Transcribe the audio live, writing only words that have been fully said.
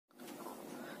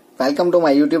Welcome to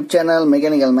my YouTube channel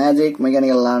Mechanical Magic,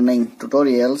 Mechanical Learning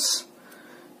Tutorials.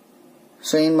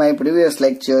 So in my previous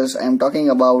lectures I am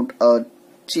talking about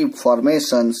chip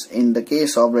formations in the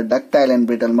case of the ductile and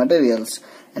brittle materials,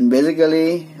 and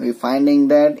basically we finding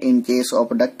that in case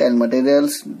of ductile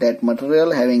materials, that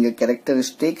material having a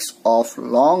characteristics of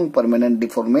long permanent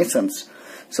deformations.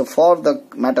 So for the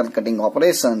metal cutting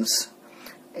operations,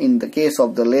 in the case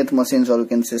of the lathe machines, or you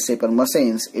can say shaper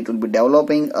machines, it will be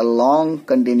developing a long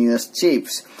continuous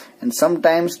chips, and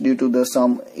sometimes due to the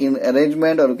some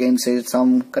arrangement, or you can say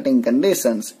some cutting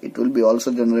conditions, it will be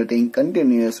also generating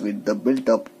continuous with the built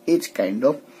up each kind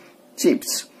of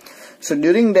chips. So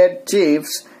during that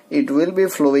chips, it will be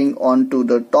flowing onto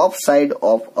the top side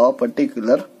of a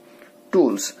particular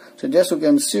tools. So just you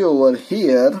can see over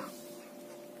here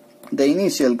the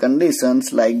initial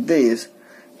conditions like this.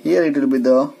 Here it will be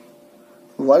the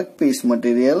workpiece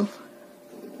material,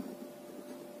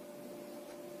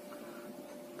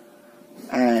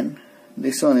 and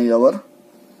this one is our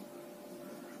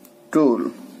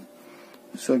tool.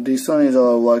 So this one is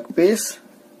our workpiece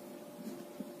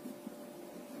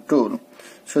tool.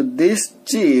 So this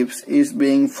chips is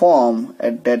being formed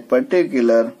at that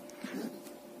particular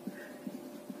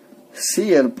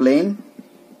shear plane,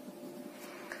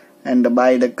 and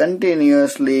by the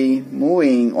continuously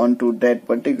moving onto that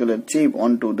particular chip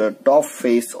onto the top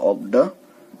face of the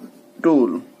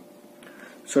tool.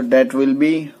 So that will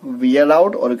be wear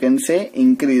out, or you can say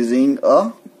increasing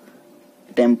a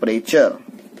temperature.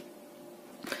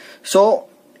 So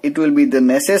it will be the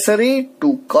necessary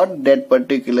to cut that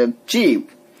particular chip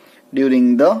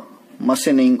during the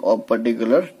machining of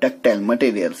particular ductile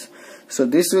materials. So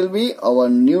this will be our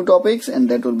new topics, and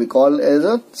that will be called as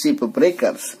a chip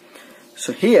breakers.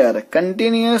 So here,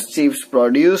 continuous chips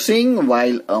producing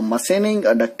while machining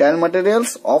a ductile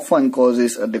materials often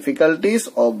causes difficulties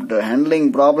of the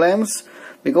handling problems,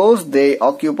 because they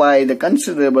occupy the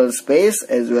considerable space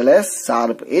as well as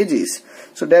sharp edges.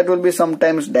 So that will be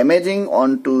sometimes damaging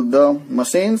onto the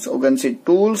machines, or you can say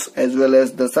tools, as well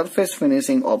as the surface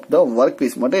finishing of the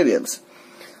workpiece materials.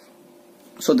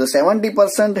 So the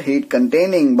 70% heat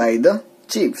containing by the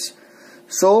chips.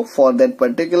 So for that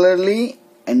particularly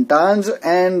entangle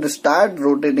and start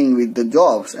rotating with the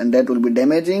jobs, and that will be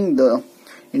damaging the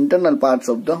internal parts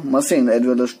of the machine as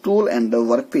well as tool and the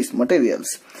workpiece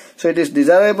materials. So it is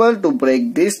desirable to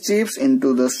break these chips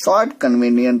into the short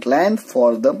convenient length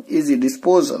for the easy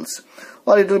disposals,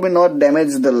 or it will be not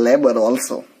damage the labor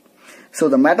also. So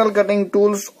the metal cutting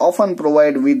tools often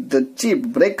provide with the chip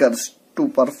breakers to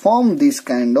perform these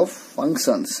kind of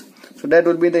functions. So that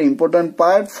will be the important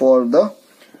part for the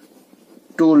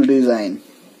tool design.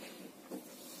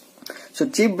 So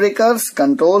chip breakers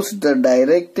controls the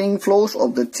directing flows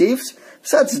of the chips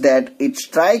such that it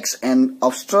strikes and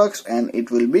obstructs and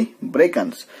it will be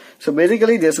broken. So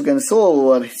basically, just you can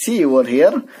see over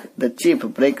here the chip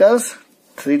breakers,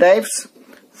 three types.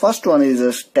 First one is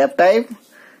a step type,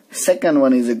 second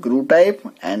one is a groove type,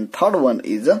 and third one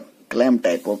is a clamp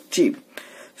type of chip.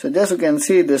 So just you can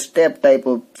see the step type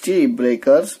of chip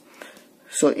breakers.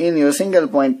 So in your single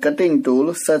point cutting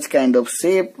tool, such kind of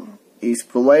shape is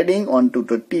providing onto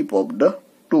the tip of the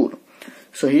tool.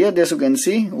 So here just you can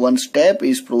see one step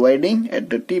is providing at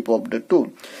the tip of the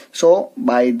tool. So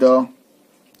by the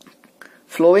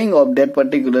flowing of that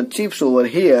particular chips over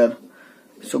here,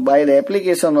 so by the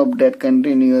application of that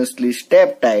continuously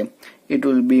step type, it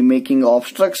will be making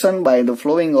obstruction by the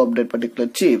flowing of that particular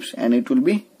chips, and it will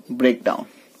be breakdown.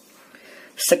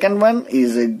 Second one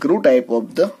is a groove type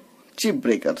of the chip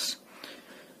breakers.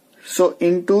 So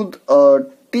into a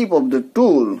tip of the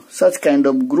tool, such kind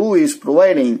of groove is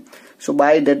providing. So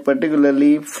by that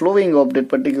particularly flowing of that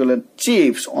particular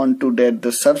chips onto that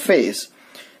the surface,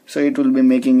 so it will be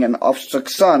making an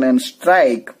obstruction and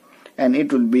strike, and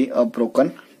it will be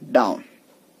broken down.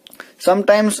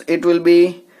 Sometimes it will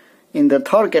be in the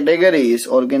third categories,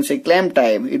 or you can say clamp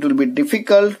type. It will be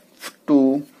difficult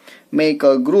to make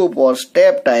a group or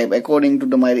step type according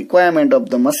to my requirement of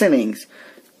the machinings.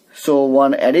 So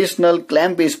one additional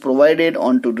clamp is provided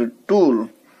onto the tool.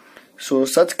 So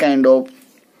such kind of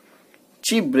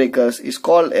chip breakers is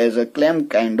called as a clamp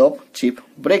kind of chip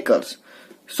breakers.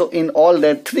 So in all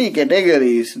that three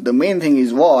categories, the main thing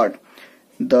is what?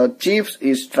 The chips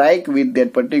is strike with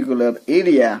that particular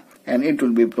area and it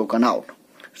will be broken out.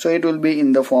 So it will be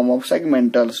in the form of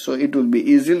segmental, so it will be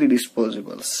easily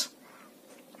disposables.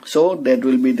 So that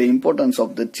will be the importance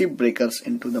of the chip breakers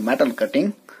into the metal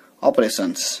cutting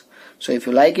operations. So if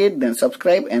you like it, then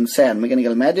subscribe and share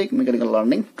Mechanical Magic, Mechanical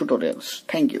Learning Tutorials.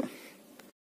 Thank you.